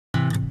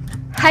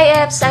Hi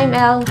Eps, I'm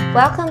Elle.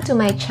 Welcome to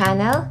my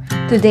channel.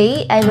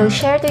 Today, I will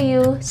share to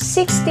you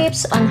 6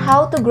 tips on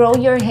how to grow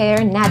your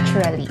hair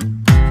naturally.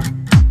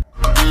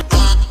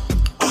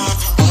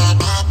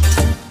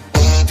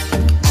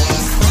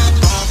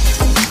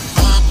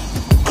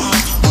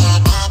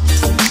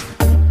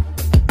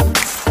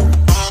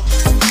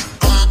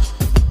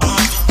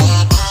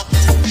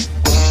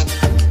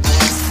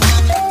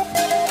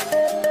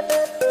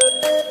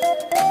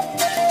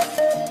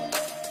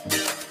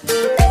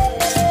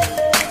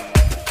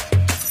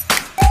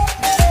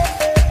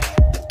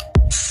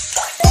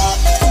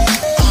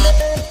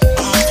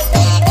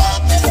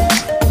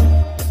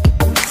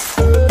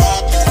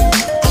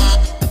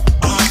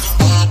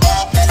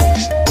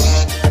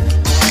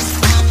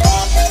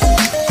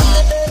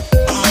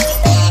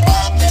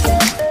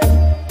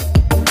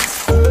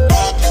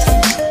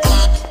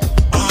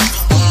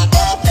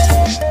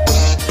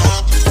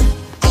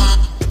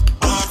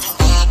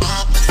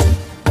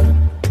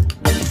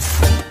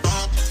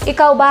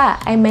 Ikaw ba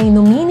ay may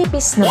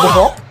numinipis na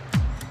buhok?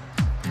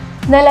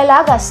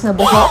 Nalalagas na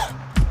buhok?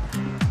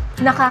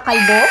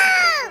 Nakakalbo?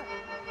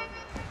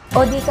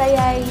 O di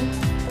kaya'y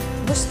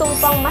gustong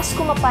pang mas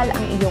kumapal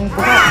ang iyong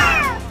buhok?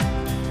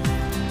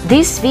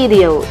 This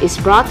video is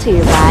brought to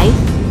you by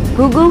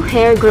GUGO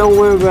Hair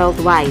Grower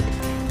Worldwide,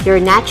 your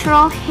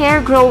natural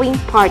hair growing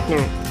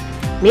partner.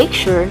 Make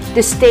sure to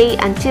stay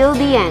until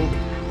the end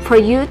for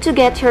you to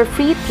get your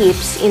free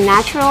tips in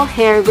natural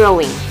hair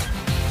growing.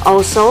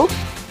 Also,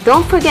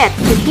 don't forget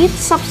to hit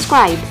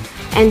subscribe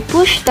and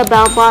push the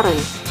bell button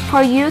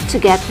for you to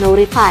get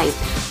notified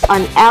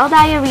on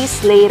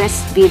Diaries' latest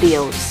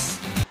videos.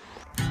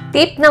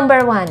 Tip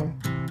number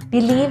 1.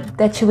 Believe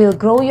that you will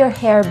grow your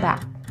hair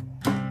back.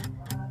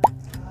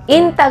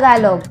 In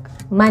Tagalog,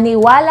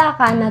 maniwala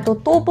ka na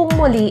tutubong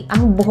muli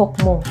ang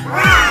buhok mo.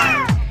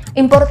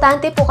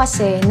 Importante po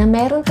kasi na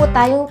meron po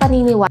tayong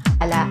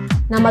paniniwala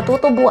na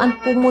matutubuan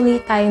po muli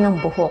tayo ng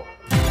buhok.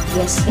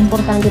 Yes,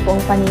 importante po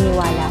ang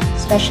paniniwala,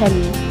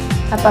 especially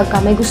kapag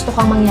may gusto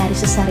kang mangyari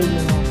sa sarili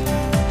mo.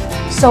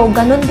 So,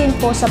 ganun din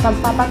po sa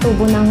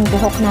pagpapatubo ng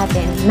buhok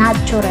natin,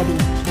 naturally.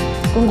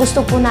 Kung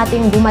gusto po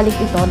nating bumalik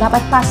ito,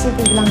 dapat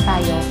positive lang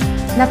tayo,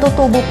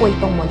 natutubo po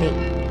itong muli.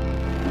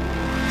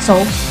 So,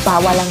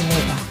 bawal ang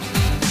nega.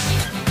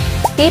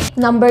 Tip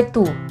number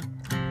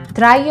 2.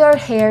 Dry your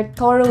hair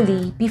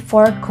thoroughly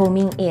before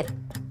combing it.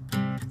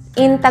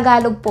 In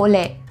Tagalog po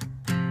ulit,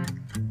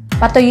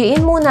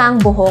 patuyuin muna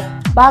ang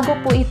buhok bago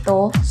po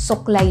ito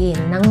suklayin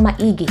ng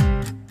maigi.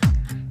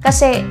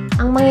 Kasi,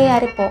 ang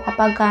mangyayari po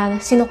kapag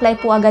sinuklay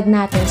po agad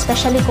natin,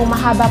 especially kung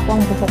mahaba po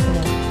ang buhok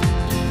mo,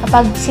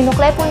 kapag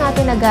sinuklay po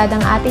natin agad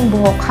ang ating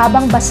buhok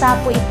habang basa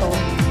po ito,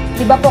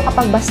 di ba po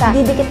kapag basa,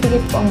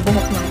 didikit-dikit po ang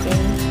buhok natin.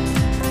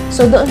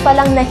 So, doon pa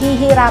lang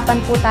nahihirapan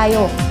po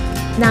tayo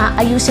na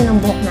ayusin ang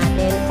buhok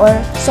natin or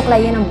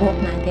suklayin ang buhok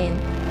natin.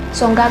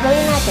 So, ang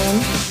gagawin natin,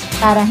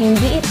 para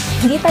hindi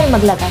tayo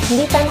maglagas,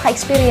 hindi tayo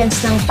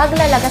maka-experience ng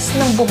paglalagas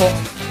ng buhok,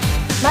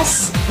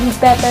 mas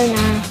better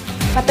na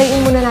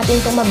patuyuin muna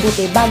natin itong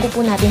mabuti bago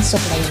po natin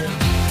suklayin.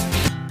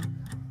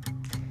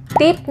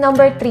 Tip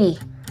number 3.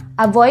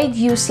 Avoid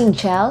using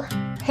gel,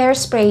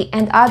 hairspray,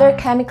 and other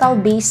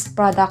chemical-based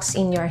products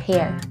in your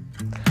hair.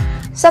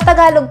 Sa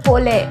Tagalog po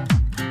ulit,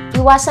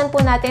 iwasan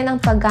po natin ang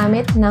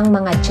paggamit ng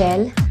mga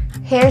gel,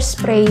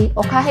 hairspray,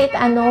 o kahit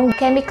anong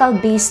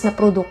chemical-based na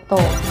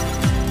produkto.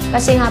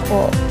 Kasi nga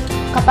po,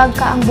 kapag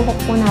ang buhok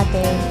po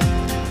natin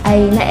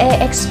ay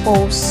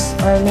na-expose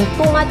or may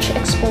too much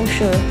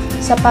exposure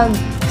sa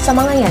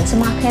mga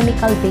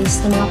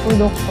chemical-based na mga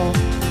produkto,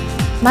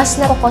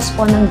 mas nakukos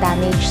po ng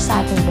damage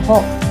sa ating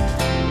buhok.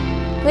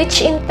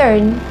 Which in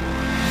turn,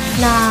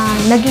 na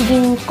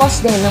nagiging cause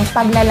din ng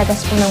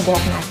paglalagas po ng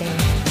buhok natin.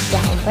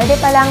 Kaya kung pwede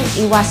palang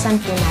iwasan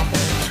po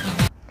natin.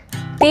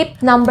 Tip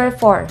number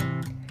 4.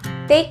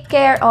 Take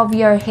care of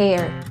your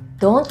hair.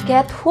 Don't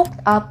get hooked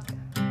up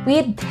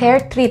with hair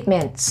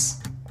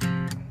treatments.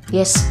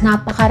 Yes,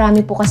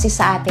 napakarami po kasi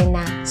sa atin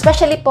na,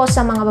 especially po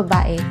sa mga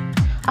babae.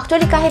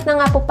 Actually, kahit na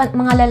nga po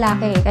mga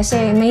lalaki,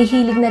 kasi may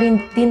hilig na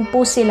rin din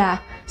po sila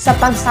sa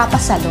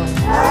pagsapasalon.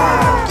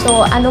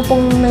 So, ano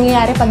pong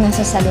nangyayari pag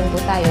nasa salon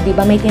po tayo?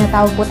 Diba may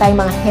tinatawag po tayong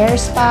mga hair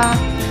spa,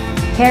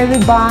 hair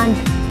rebond,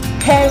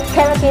 hair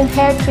keratin,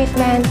 hair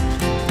treatment,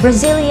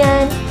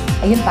 Brazilian,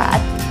 ayun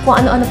pa, at kung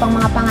ano-ano pang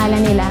mga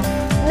pangalan nila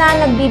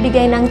na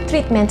nagbibigay ng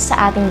treatment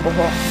sa ating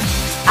buhok.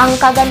 Ang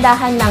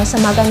kagandahan lang sa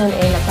mga ganun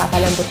ay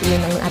nagpapalambot yun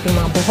ng ating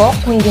mga buhok.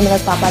 Kung hindi na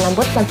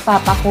nagpapalambot,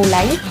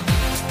 nagpapakulay.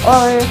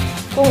 Or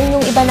kung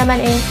yung iba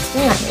naman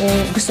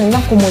gusto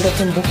nilang kumulot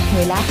yung buhok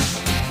nila.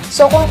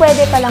 So kung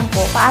pwede pa lang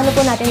po, paano po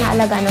natin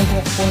naalagaan ang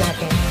buhok po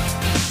natin?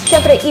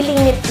 Siyempre,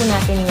 ilimit po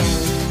natin yan.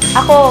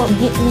 Ako,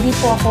 hindi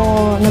po ako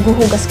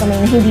naguhugas kamay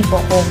na hindi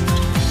po ako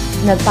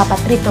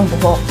nagpapatreat ng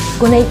buhok.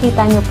 Kung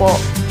nakikita nyo po,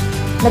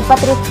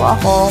 nagpatreat po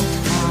ako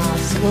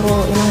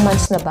siguro ilang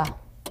months na ba?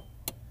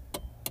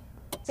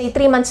 Say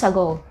 3 months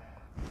ago,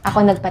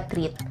 ako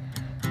nagpa-treat.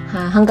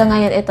 Hanggang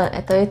ngayon,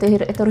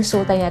 ito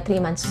resulta niya 3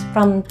 months.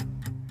 From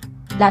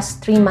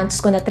last 3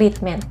 months ko na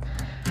treatment.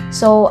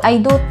 So, I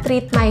do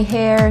treat my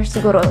hair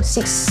siguro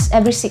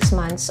every 6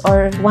 months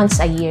or once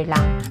a year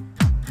lang.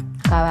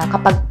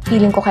 Kapag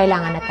feeling ko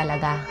kailangan na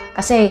talaga.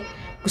 Kasi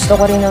gusto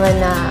ko rin naman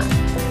na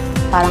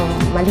parang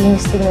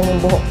malinis tingnan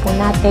yung buhok po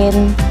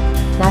natin,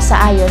 nasa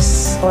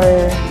ayos, or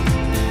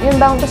yun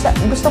ba,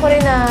 gusto ko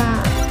rin na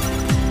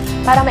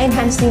para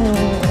ma-enhance din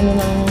yung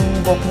ng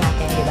buhok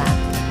natin, di ba?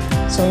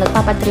 So,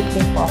 nagpapatreat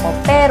din po ako.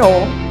 Pero,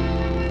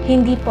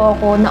 hindi po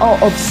ako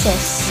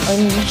na-obsess o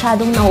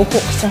masyadong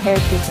nahuhook sa hair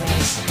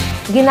treatments.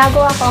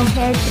 Ginagawa ko ang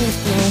hair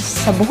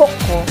treatments sa buhok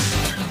ko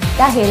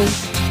dahil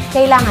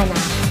kailangan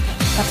na.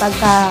 Kapag,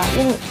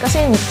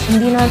 kasi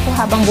hindi naman po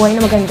habang buhay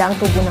na maganda ang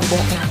tubo ng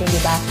buhok natin,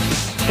 di ba?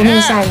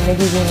 Kuminsan,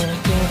 nagiging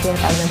yung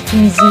tinatawag ng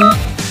frizzy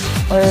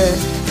or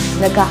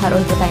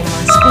nagkakaroon po tayo ng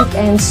mga split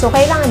ends. So,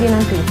 kailangan din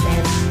ng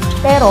treatment.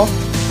 Pero,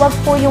 wag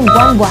po yung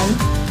buwan-buwan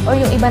or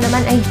yung iba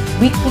naman ay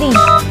weekly.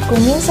 Kung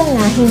minsan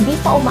nga, hindi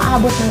pa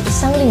umaabot ng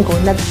 1 linggo,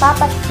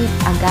 nagpapat-treat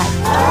agad.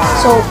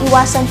 So,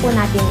 iwasan po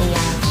natin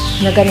iyan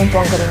na ganun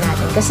po ang gawin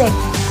natin. Kasi,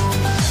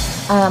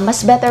 mas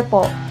better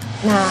po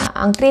na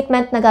ang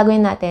treatment na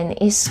gagawin natin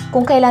is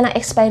kung kailan ang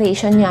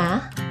expiration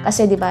niya.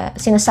 Kasi, di ba,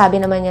 sinasabi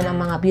naman yan ng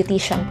mga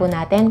beautician po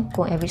natin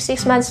kung every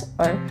 6 months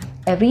or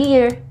every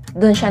year,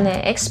 doon siya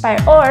na-expire.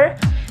 Or,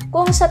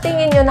 kung sa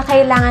tingin nyo na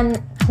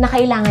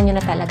kailangan nyo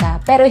na talaga,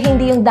 pero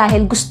hindi yung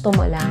dahil gusto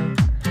mo lang.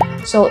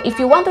 So, if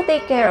you want to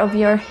take care of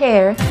your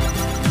hair,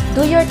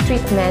 do your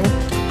treatment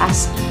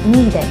as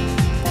needed,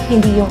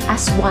 hindi yung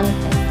as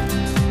wanted.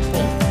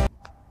 Okay.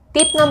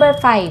 Tip number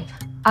 5,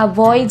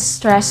 avoid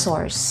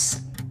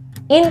stressors.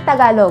 In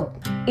Tagalog,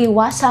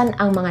 iwasan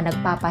ang mga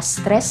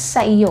nagpapastress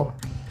sa iyo.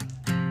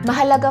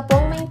 Mahalaga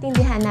pong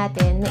maintindihan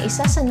natin na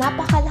isa sa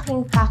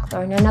napakalaking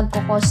factor na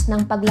nagkukos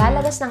ng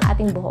paglalagas ng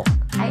ating buhok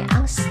ay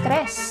ang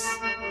stress.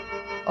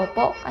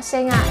 Opo,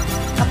 kasi nga,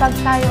 kapag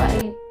tayo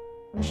ay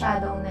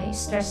masyadong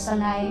na-stress sa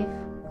life,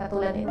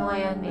 katulad nito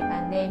ngayon, may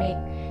pandemic,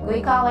 kung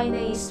ikaw ay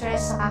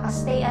na-stress sa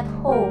kaka-stay at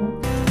home,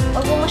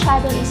 huwag mo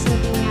masyadong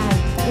isipin yan.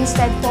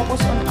 Instead,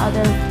 focus on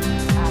other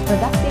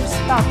productive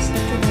stuffs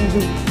that you can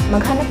do.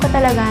 Maghanap ka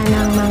talaga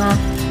ng mga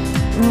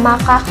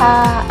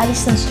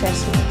makakaalis ng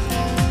stress mo.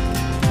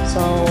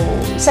 So,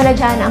 isa na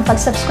dyan ang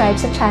pag-subscribe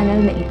sa channel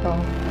na ito.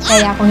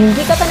 Kaya kung hindi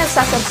ka pa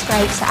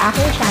nagsasubscribe sa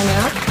aking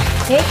channel,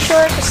 make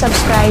sure to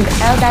subscribe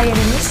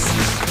Diaries,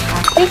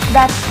 click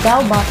that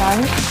bell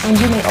button, and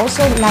you may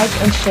also like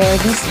and share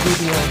this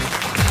video.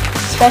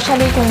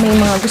 Especially kung may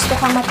mga gusto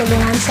kang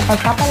matulungan sa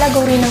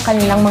pagpapalago rin ng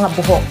kanilang mga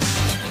buhok.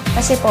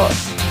 Kasi po,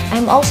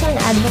 I'm also an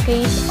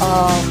advocate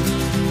of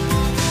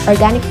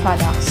organic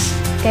products.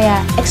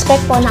 Kaya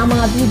expect po na ang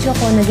mga video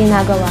ko na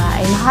ginagawa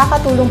ay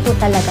makakatulong po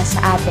talaga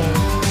sa atin,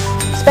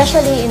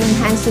 especially in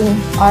enhancing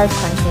our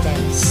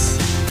confidence.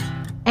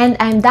 And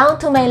I'm down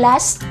to my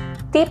last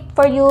tip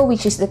for you,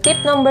 which is the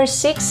tip number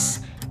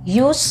 6,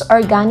 use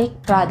organic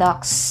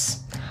products.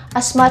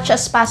 As much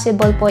as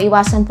possible po,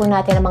 iwasan po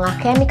natin ang mga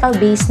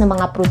chemical-based na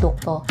mga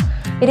produkto.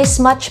 It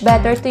is much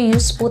better to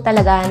use po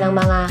talaga ng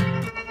mga,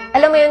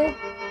 alam mo yun,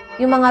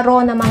 yung mga raw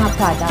na mga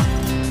product.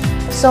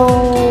 So,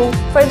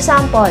 for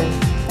example,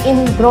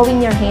 in growing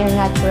your hair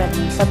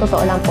naturally, sa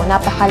totoo lang po,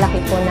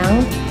 napakalaki po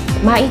ng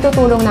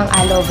maitutulong ng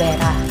aloe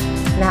vera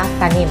na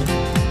tanim.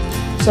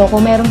 So,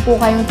 kung meron po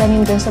kayong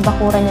tanim dun sa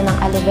bakuran nyo ng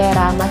aloe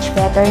vera, much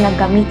better na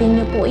gamitin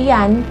nyo po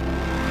iyan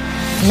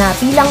na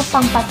bilang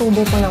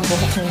pampatubo po ng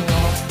buhok ninyo.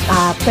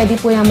 Pwede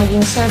po yung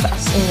maging serve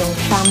as inyong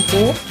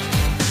shampoo.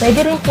 Pwede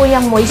rin po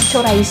yung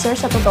moisturizer,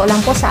 sa totoo lang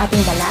po sa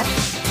ating balat.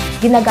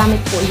 Ginagamit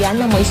po iyan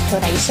na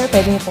moisturizer,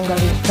 pwede nyo pong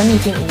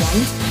gamitin iyan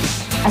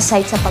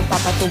aside sa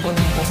pagpapatubo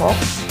ng buhok.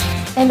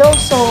 And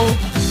also,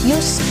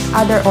 use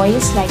other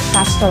oils like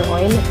castor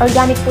oil.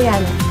 Organic po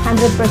yan.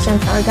 100%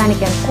 organic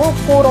yan.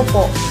 Puro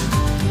po.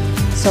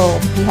 So,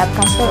 we have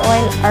castor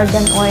oil,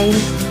 argan oil,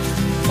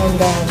 and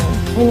then,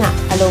 yun nga,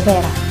 aloe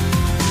vera.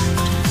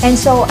 And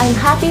so, I'm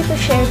happy to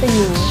share to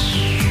you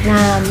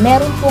na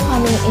meron po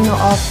kaming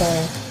ino-offer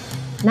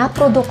na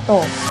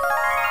produkto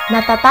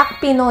na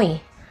Tatak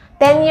Pinoy.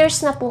 10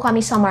 years na po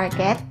kami sa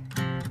market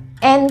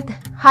and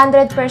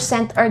 100%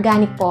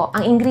 organic po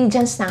ang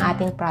ingredients ng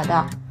ating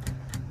product.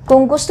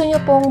 Kung gusto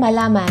nyo pong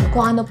malaman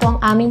kung ano po ang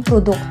aming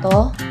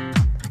produkto,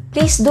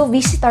 please do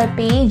visit our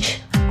page,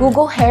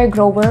 GUGO Hair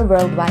Grower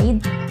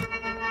Worldwide.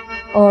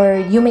 Or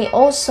you may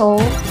also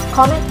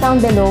comment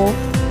down below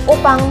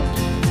upang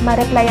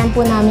ma-replyan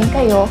po namin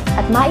kayo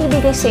at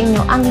maibigay sa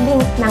inyo ang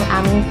link ng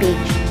aming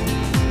page.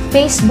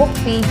 Facebook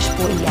page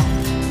po iyan.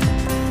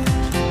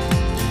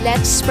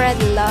 Let's spread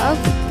love,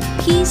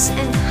 peace,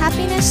 and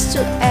happiness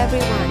to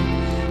everyone.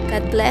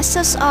 God bless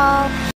us all.